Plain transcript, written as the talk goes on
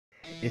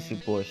It's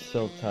your boy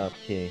Showtime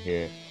King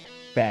here,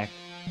 back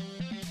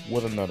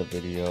with another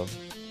video.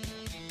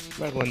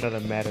 Back with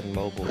another Madden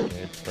mobile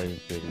gameplay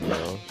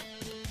video.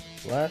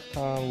 Last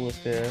time we was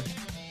here,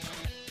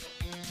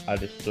 I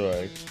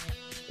destroyed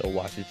the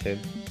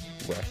Washington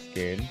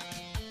Redskins.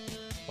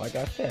 Like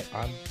I said,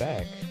 I'm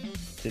back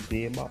to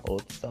being my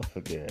old self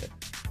again.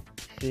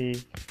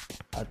 See,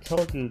 I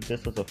told you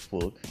this was a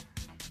fluke,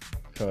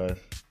 because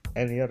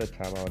any other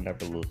time I would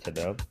never lose to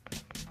them.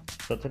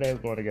 So today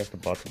we're going against the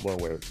Baltimore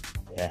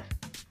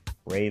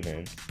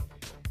Ravens.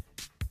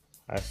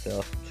 I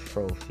sell some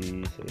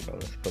trophies, so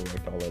let's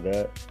collect all of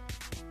that.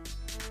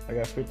 I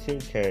got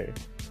 15K.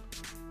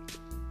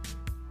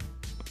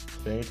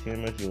 Same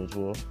team as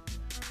usual.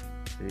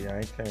 See, I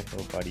ain't changed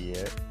nobody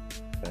yet.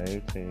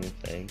 Same team.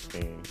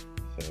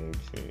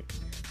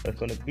 That's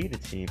gonna be the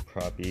team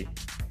probably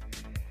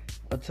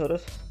until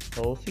this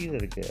whole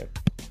season again.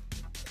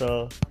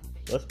 So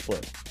let's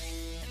play.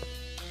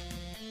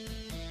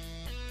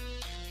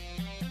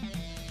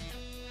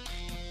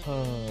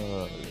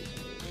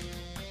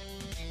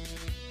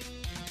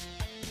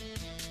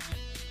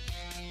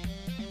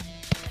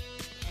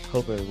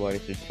 Hope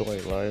everybody's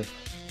enjoying life.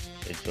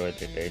 Enjoyed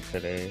their day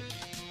today.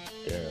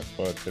 They're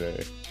fun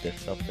today. There's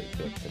something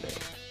good today.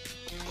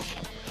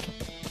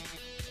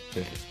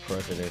 This is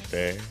President's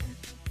Day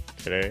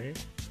today.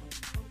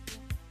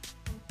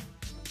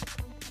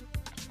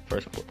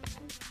 First,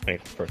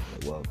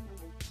 well,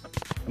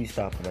 we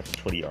stopping at the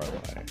 20-yard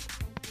line.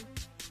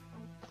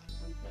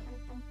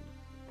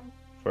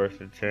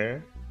 First and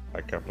 10.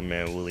 I got my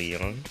man Willie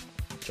Young.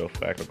 Joe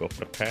Flacco go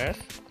for the pass.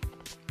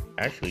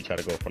 Actually, try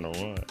to go for the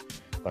run.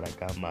 But I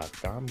got my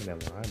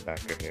dominant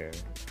linebacker here,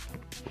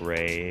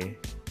 Ray.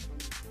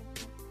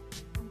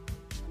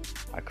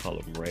 I call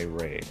him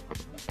Ray.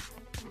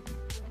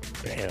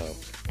 Bam,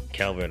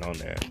 Calvin on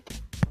there.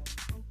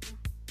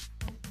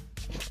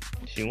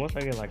 See, once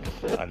I get like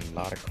a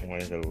lot of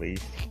coins at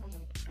least,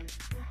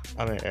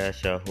 I'm gonna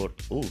ask y'all who.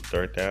 Ooh,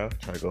 third down.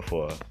 Try to go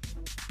for a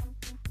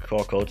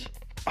call, coach.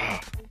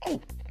 Oh,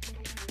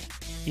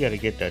 you gotta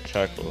get that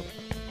tackle.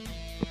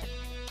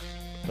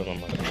 So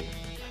I'm like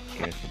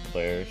against the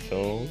players,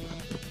 so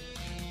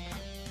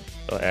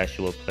I'll ask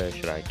you what player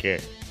should I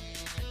get.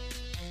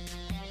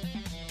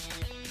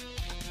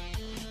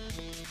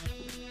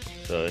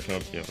 So it's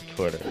gonna be on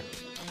Twitter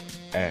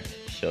at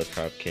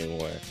Showtime King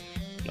 1.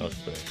 No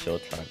spell,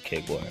 Showtime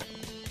King 1.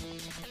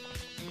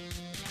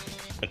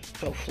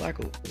 So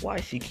Flacco, why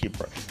is he keep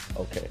pressing?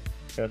 Okay,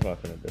 that's what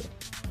I'm gonna do.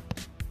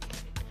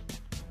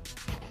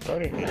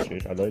 30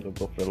 inches. I know you're gonna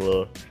go for a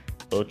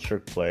little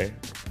trick play.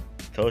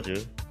 Told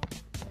you.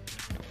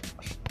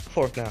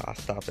 Fourth down, I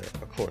stop it.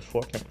 Of course,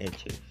 14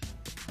 inches.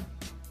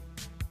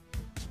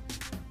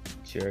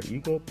 Jared, you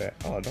go back.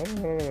 Oh, no.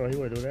 He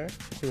wouldn't do that.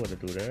 He wouldn't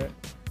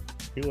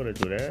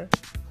do that.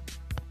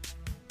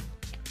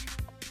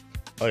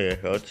 Oh, yeah,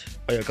 coach.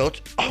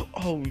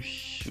 Oh,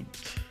 shoot.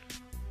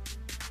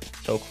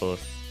 So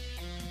close.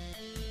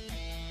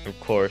 Of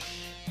course,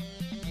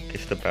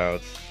 gets the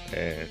bounce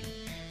and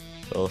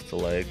goes to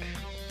like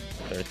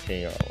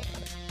 13-yard line.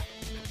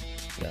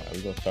 Now,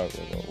 we're gonna start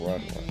with a little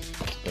run.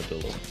 Let's do a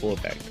little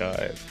fullback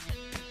dive.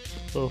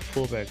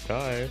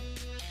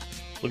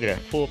 Look at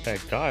that fullback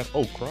dive.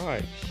 Oh,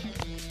 Grimes.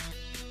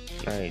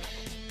 Nice.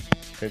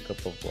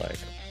 Pickup of like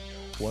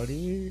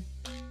 20?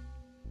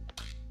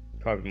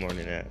 Probably more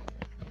than that.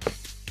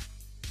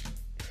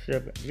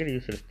 Shit, I'm getting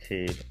used to this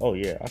team. Oh,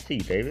 yeah. I see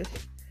you, Davis.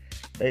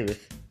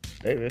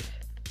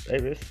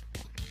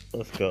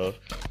 Let's go.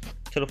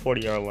 To the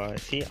 40-yard line.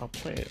 See, I'm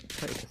playing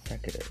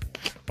consecutive.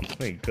 I'm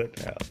playing good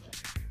now.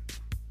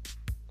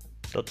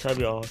 Don't tell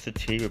me all the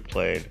team you're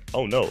playing.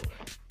 Oh no.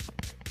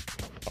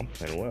 I'm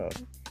playing well.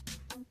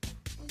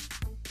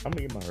 I'm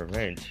gonna get my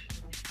revenge.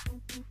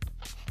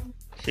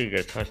 See you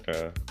get a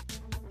touchdown.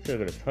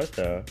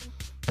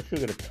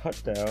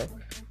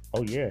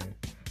 Oh yeah.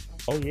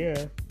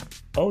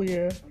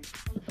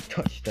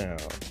 Touchdown.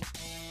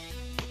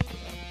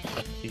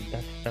 See,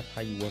 that's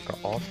how you work an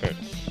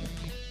offense.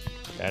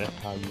 That is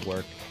how you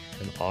work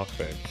an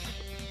offense.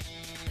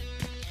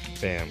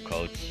 Bam,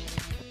 coach.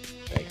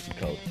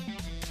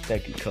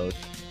 Thank you, coach.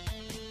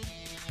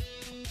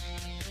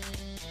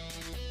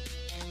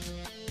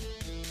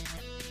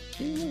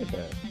 See, look at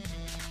that.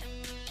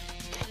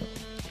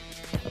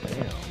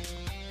 Damn.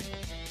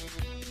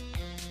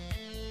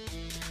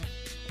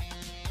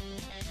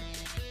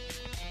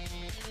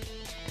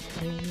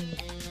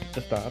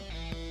 Just stop.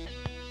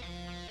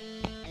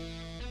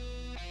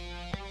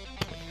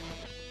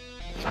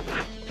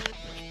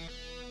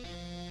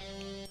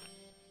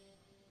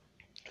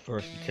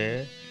 First and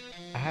 10.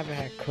 I haven't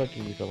had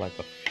cookies in like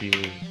a few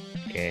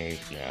games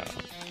now.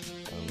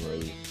 I'm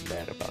really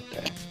mad about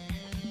that.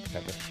 I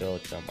have to show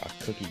y'all my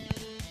cookies.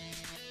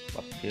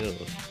 My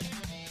skills.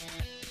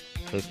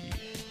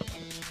 Cookies.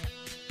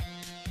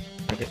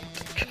 I get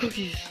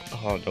cookies.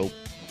 Oh, nope.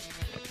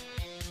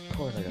 Of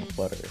course I got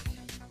butter.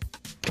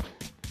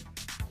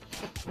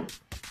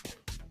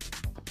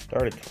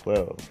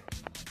 30-12.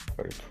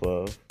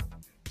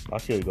 I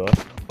see where you go.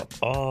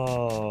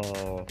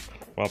 Oh,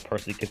 Wrong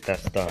person gets that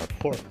stun.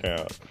 Fourth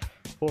down.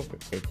 Fourth.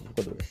 They just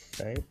go to the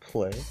same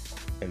play,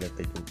 and if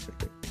they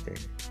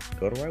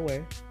go the right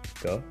way,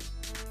 go.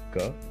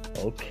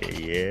 Okay,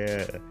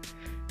 yeah.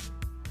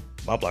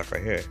 My block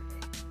right here.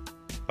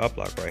 My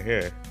block right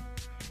here.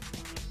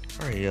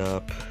 Hurry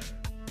up.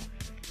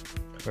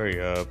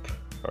 Hurry up.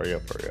 Hurry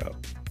up. Hurry up.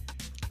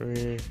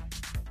 3.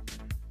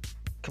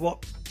 Come on.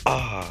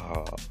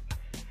 Ah.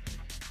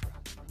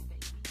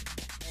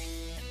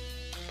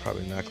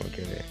 Probably not gonna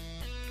get it.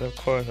 But of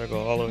course, I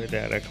go all the way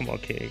down there. Come on,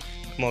 King.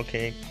 Come on,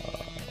 King.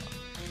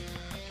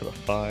 To the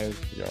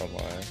 5-yard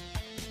line.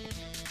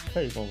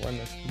 Hey, you're gonna run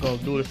this. We're gonna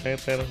do the same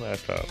thing as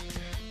last time.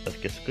 Let's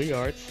get some good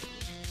yards.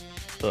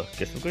 Look,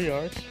 get some good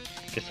yards.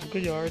 Get some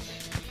good yards.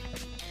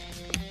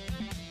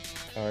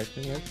 Alright,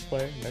 so next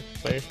play.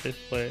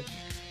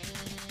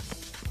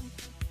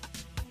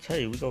 Tell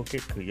you, we're gonna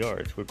get good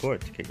yards. We're going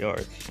to get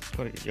yards. We're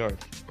going to get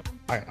yards.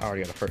 I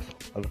already got the first.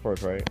 I'm the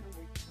first, right?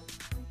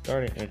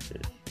 30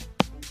 inches.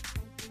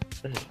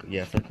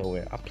 Yes, let's go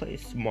in. I play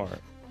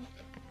smart.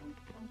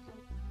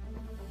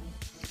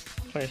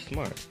 Play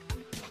smart.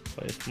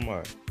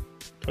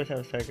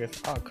 27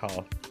 seconds. I'll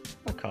call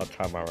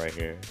timeout right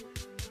here.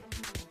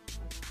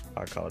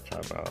 I'll call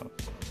timeout.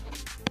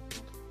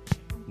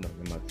 Not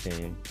in my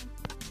team.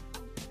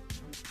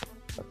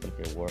 I think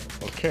it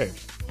worked. Okay,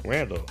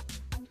 Randall.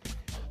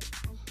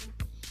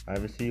 I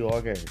haven't seen you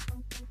all game.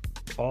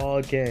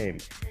 All game.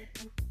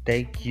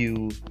 Thank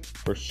you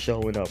for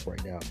showing up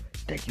right now.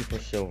 Thank you for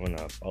showing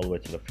up all the way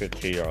to the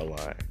 15-yard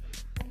line.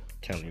 I'm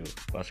telling you,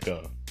 let's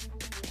go.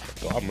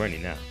 Let's go. I'm ready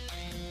now.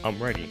 I'm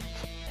ready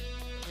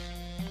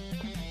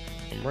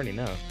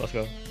now. Let's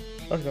go.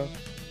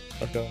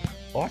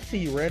 Oh, I see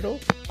you, Randall.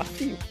 I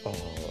see you.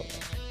 Oh.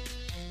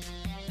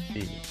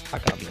 See, I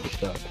got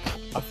mixed up.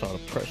 I saw the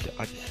pressure.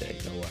 I just said,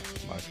 you know what?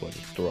 Might as well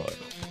just throw it.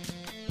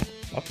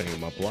 I'm finna get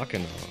my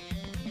blocking on.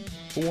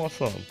 Who wants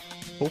some?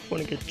 Who's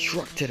finna get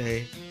trucked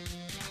today?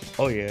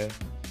 Oh yeah,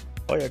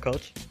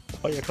 coach.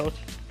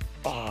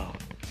 Ah.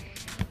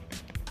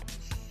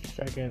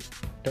 Second,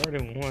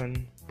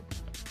 31.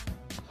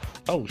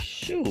 Oh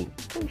shoot.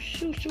 I'm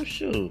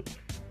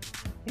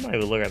not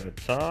even looking at the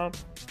top.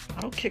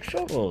 I don't kick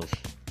field goals.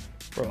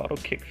 Bro, I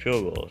don't kick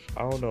field goals.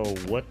 I don't know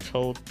what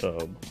told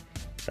them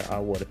that I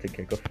wanted to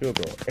kick a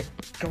field goal. Hey,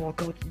 come on,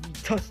 coach.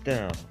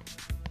 Touchdown. I'm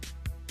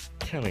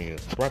telling you,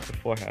 right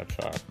before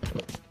halftime.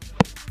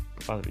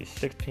 About to be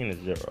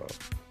 16-0.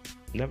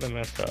 Never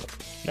mess up.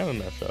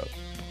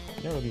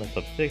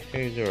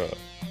 16-0.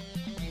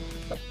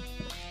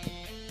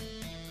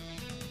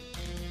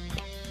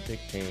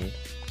 16-0.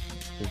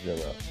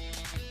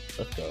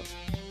 Let's go.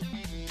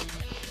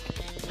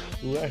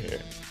 We out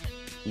here.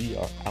 We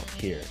are out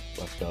here.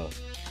 Let's go.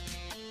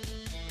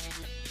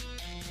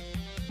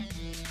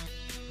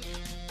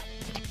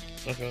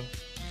 Of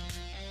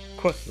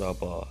course it's our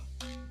ball.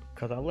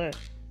 Cause I let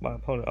my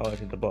opponent always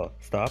hit the ball.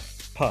 Stop.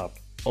 Pop.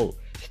 Oh,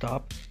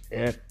 stop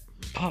and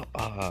pop.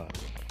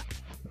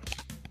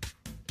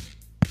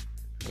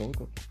 We're gonna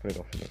go for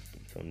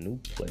some new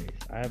plays.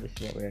 I haven't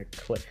seen what we had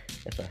click.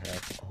 Yes, I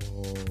have.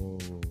 Oh.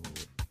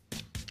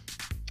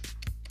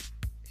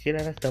 See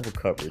that? That's double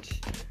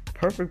coverage.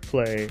 Perfect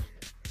play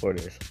for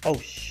this. Oh,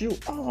 shoot.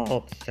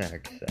 Oh,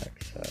 sack.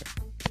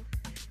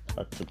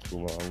 That took too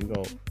long. We're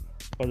gonna do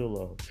a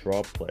little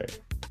draw play.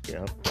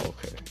 Yeah,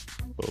 okay.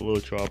 A little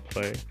draw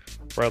play.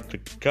 Right up the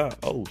gut.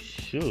 Oh,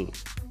 shoot.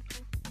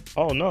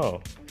 Oh,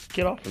 no.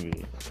 Get off of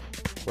me.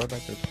 Right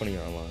back to the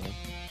 20-yard line.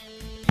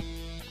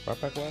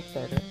 Right back where I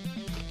started.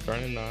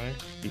 Starting 9.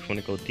 You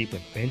want to go deep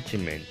with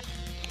Benjamin.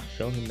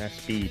 Show him that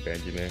speed,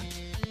 Benjamin.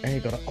 And he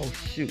got oh,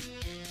 shoot.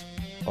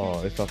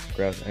 Oh, it's off the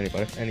grabs.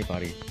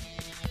 Anybody.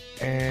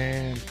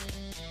 And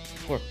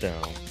 4th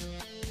down.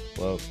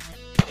 Well,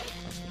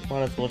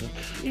 might as well just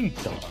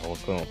I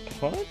was gonna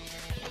punt.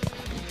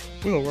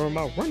 We're gonna run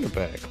my running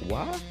back.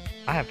 Why?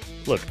 I have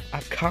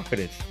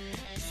confidence.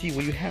 See,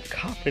 when you have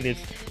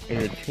confidence in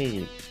your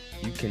team,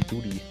 you can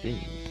do these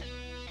things.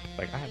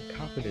 Like, I have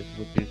confidence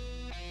with this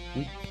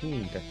weak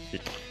team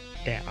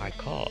that I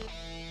call.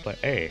 But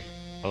hey,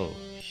 oh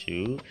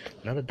shoot,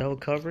 another double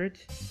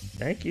coverage.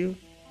 Thank you,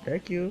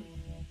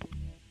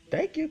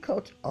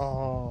 coach.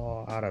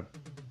 Oh, out of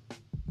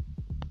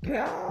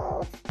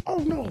bounds. Oh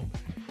no.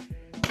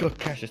 Good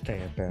catch to stay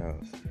in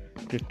bounds.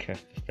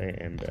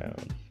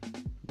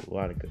 A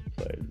lot of good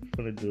plays. We're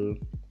gonna do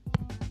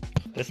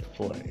this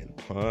play and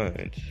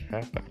punch.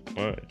 Halfback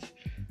punch.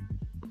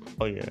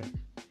 Oh yeah.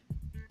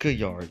 Good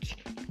yards.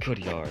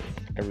 Every time.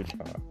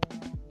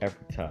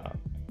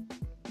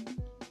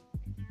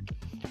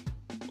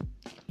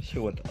 She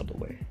went the other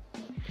way.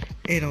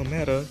 It don't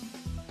matter.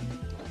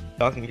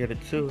 Y'all can get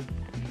it too.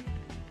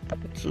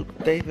 To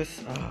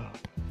Davis.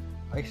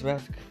 Face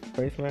mask.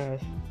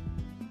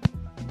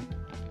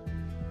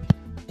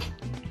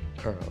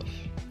 Curls.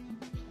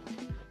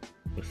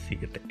 We'll see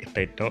if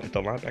they don't. If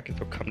the linebackers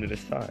will come to the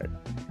side.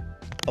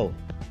 Oh,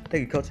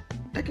 thank you, coach.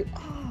 Thank you.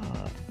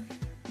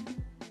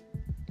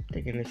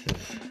 Thinking this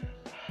is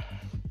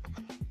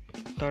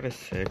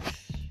 36.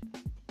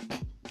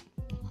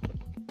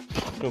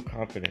 feel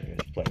confident in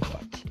this play.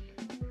 Watch.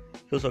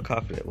 Feel so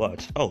confident.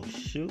 Watch. Oh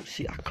shoot.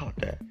 See, I caught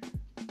that.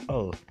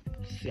 Oh,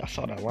 see, I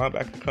saw that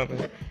linebacker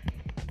coming.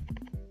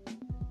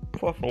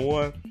 4th and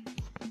 1.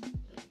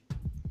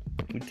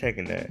 We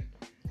taking that.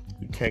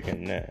 We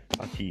taking that.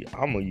 I see.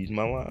 I'm gonna use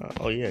my line.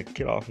 Oh yeah,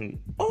 get off me.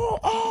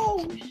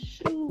 Oh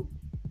shoot.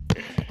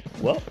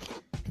 Well,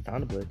 it's time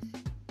to blitz.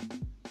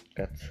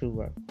 Got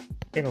 2.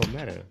 It don't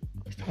matter.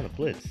 It's time to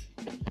blitz.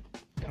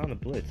 Time to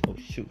blitz. Oh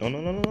shoot. No.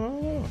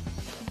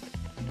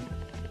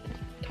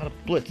 Time to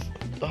blitz.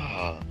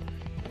 Ah.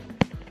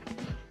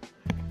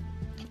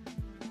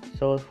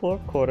 So it's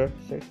 4th quarter,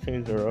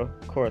 16-0.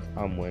 Of course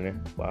I'm winning.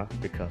 Why?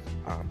 Because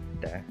I'm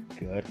that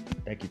good.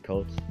 Thank you,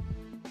 coach.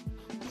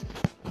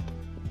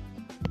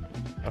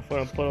 I'm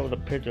gonna put over the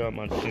picture of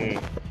my team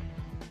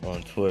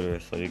on Twitter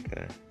so I'm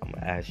gonna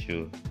ask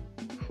you,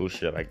 who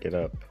should I get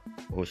up?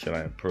 Who should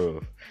I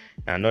improve?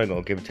 Now I know you're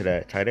gonna give it to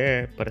that tight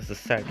end, but it's a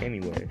sack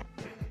anyway.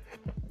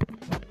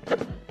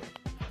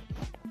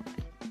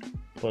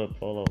 Put a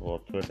poll over on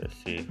Twitter to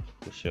see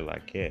who should I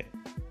get.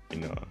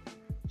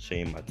 Show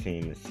you my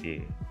team and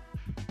see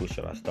who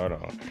should I start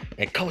on.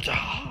 And coach,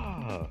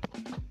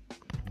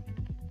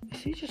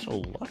 is he just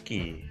so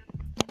lucky?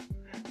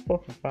 4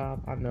 for 5,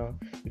 I know.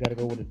 You gotta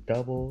go with a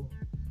double.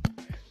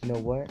 You know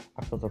what?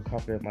 I feel so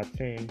confident in my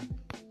team.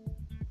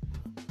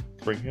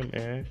 Bring him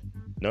in.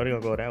 No, they're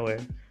gonna go that way.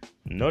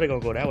 No, they're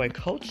gonna go that way,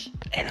 coach.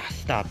 And I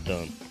stopped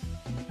them.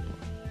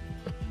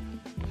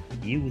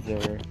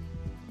 User.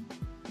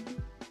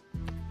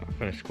 I'm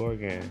gonna score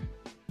again.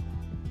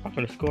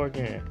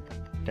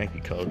 Thank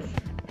you, coach.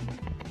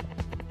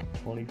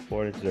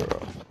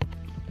 24-0.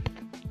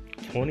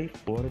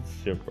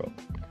 24-0.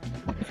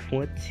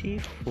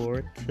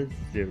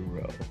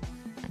 24-0.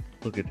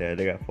 Look at that.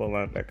 They got 4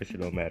 linebackers.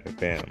 It don't matter.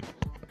 Bam.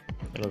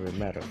 It doesn't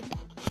matter.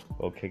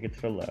 Okay, get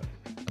to the left.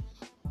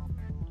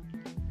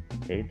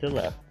 Okay, to the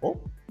left. Oh.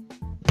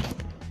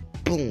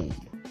 Boom.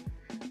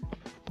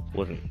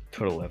 Wasn't to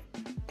the left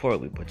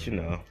poorly, but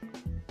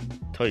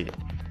tell you.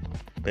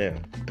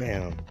 Bam.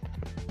 Bam.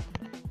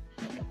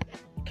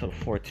 To the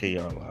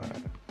 14-yard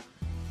line.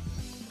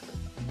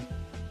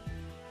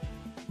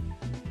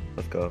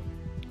 Let's go.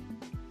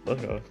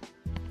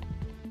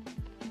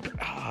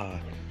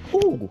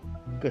 Ooh,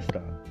 good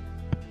stuff.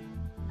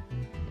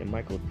 It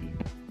might go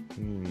deep.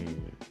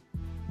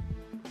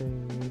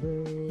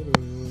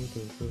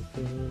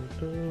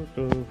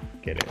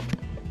 Get it.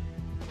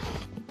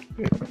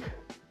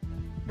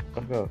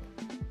 Let's go.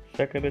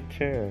 2nd and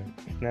 10.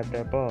 Snap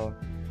that ball.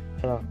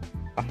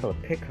 I feel a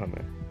pick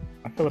coming.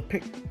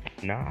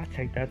 Nah, I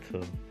take that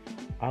too.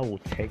 I will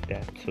take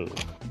that too.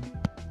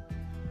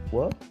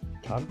 What?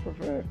 Time to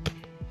prevent.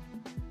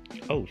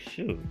 Oh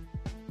shoot.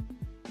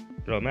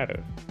 It don't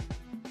matter.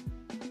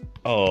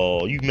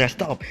 Oh, you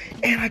messed up.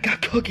 And I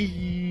got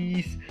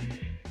cookies.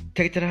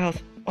 Take it to the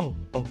house. Oh,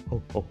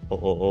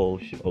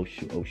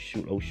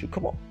 shoot.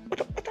 Come on.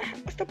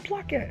 What's the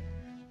block at?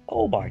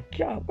 Oh my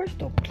god, where's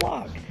the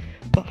block?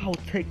 But I'll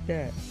take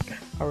that.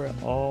 I ran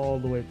all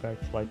the way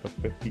back to like the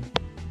 50.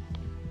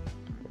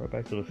 Right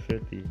back to the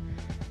 50.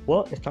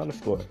 Well, it's time to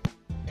score.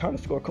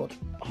 Coach.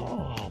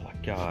 Oh my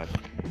god.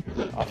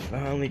 I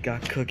finally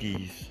got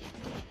cookies.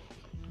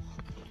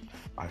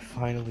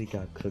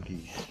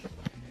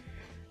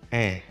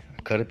 And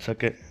I could have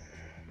took it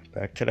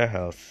back to the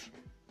house.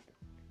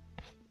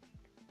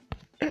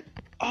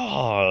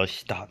 Oh,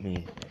 stop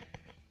me.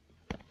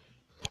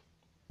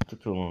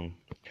 Took too long.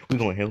 We're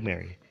going Hail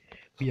Mary.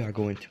 We are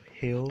going to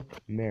Hail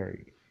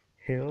Mary.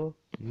 Hail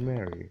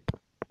Mary.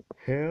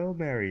 Hail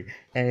Mary.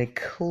 And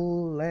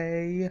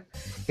Clay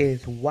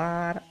is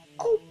wide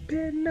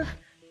open.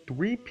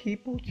 3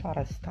 people try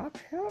to stop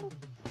him.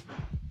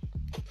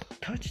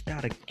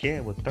 Touchdown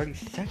again with 30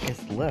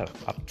 seconds left.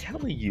 I'm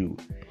telling you.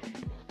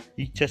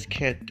 You just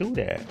can't do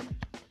that.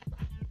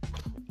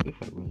 We're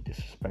really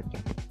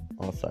disrespecting.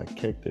 Onside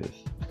kick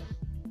this.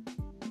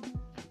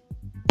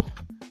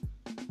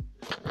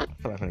 I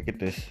feel like I'm gonna get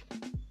this.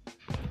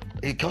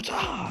 Hey, coach!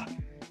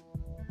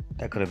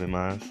 That could have been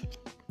mine.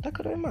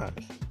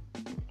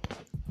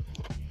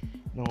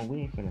 No, we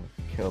ain't gonna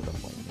kill them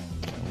right now.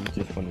 We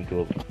just gonna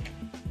do a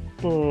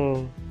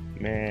full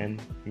man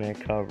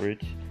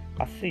coverage.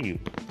 I see you.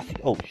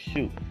 Oh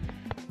shoot!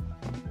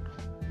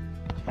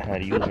 I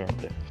had a user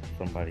up there.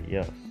 Somebody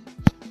else.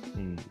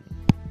 We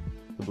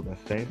do that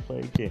same play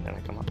again, and I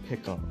got my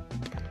pick on.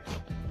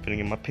 I'm gonna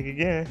get my pick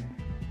again.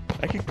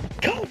 I can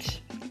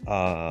coach.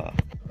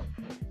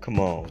 Come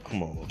on.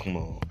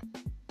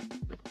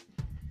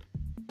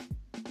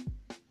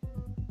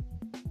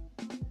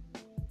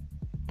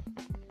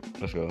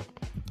 Let's go.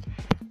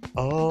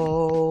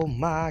 Oh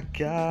my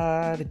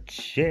God,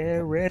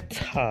 Jared.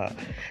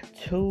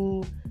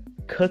 2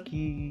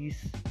 cookies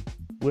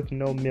with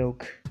no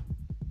milk.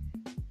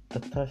 The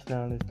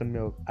touchdown is the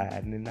milk.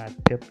 I did not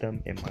dip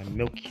them in my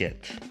milk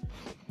yet.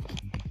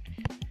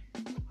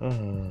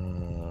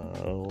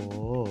 Oh,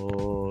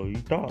 you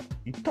thought?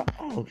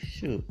 Oh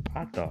shoot,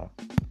 I thought.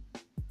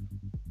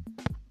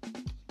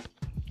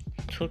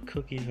 2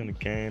 cookies in the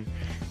game,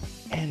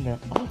 and the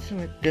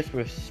ultimate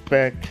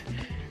disrespect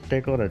They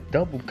go to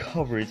double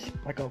coverage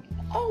like a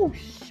oh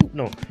shoot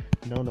no.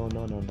 No.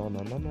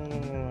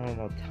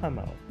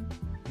 Timeout.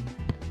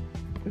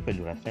 We finna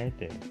do that same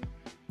thing.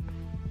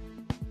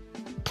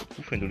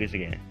 We finna do this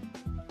again.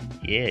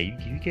 Yeah,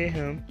 you get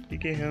him. You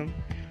get him.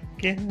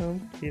 Get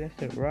him. See,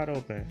 that's it right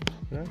open.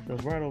 That's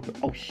it right open.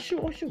 Oh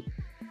shoot.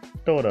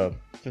 Throw it up.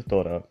 Just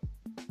throw it up.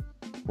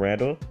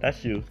 Randall,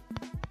 that's you.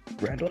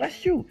 Randall,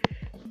 that's you.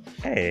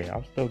 Hey,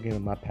 I'm still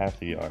getting my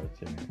passing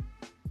yards in.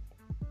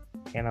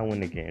 And I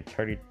win again.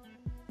 32-0.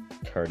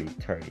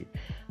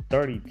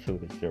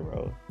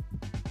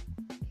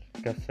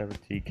 Got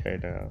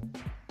 17K now.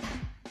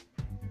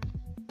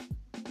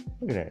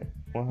 Look at that.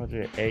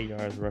 108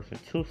 yards rushing,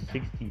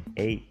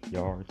 268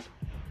 yards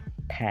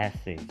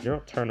passing.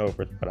 0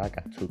 turnovers, but I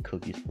got 2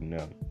 cookies from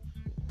them.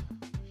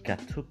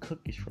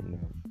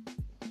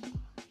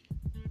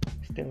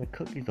 Stealing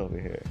cookies over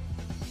here.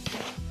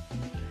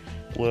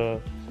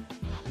 Well,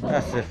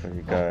 that's it for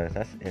you guys.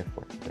 That's it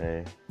for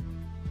today.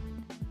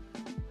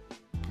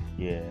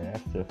 Yeah,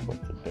 that's it for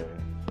today.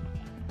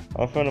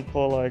 I'm gonna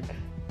pull a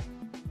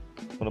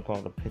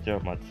picture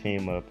of my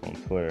team up on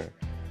Twitter.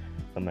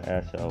 I'm gonna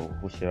ask y'all,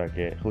 who should I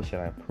get? Who should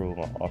I improve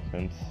on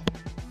offense?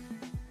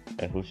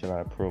 And who should I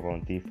improve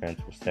on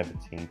defense for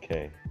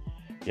 17K?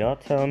 Y'all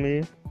tell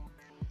me.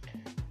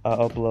 I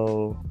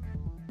upload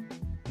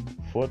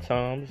 4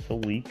 times a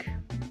week,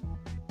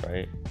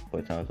 right?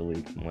 4 times a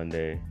week.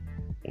 Monday,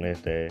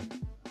 Wednesday,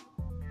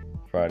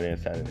 Friday,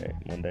 and Saturday.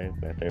 Monday,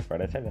 Wednesday,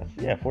 Friday, Saturday.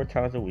 Yeah, 4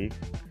 times a week.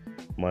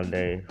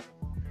 Monday,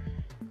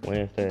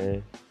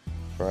 Wednesday,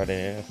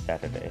 Friday, and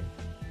Saturday.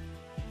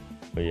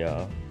 But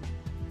y'all,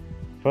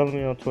 follow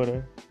me on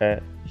Twitter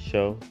at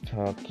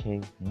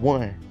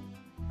ShowtimeKing1.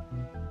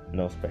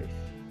 No space.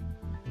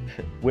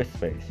 With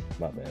space.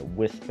 My bad.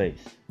 With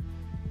space.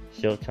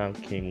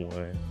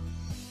 ShowtimeKing1.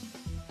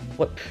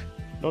 What?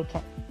 No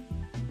time.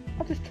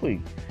 I just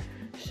tweaked.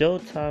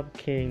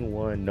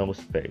 ShowtimeKing1 no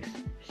space.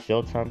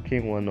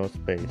 ShowtimeKing1 no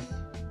space.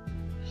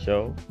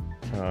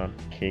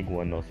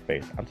 ShowtimeKing1 no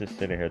space. I'm just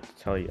sitting here to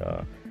tell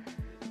y'all.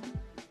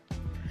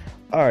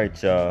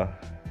 Alright, y'all.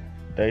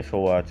 Thanks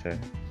for watching.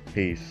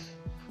 Peace.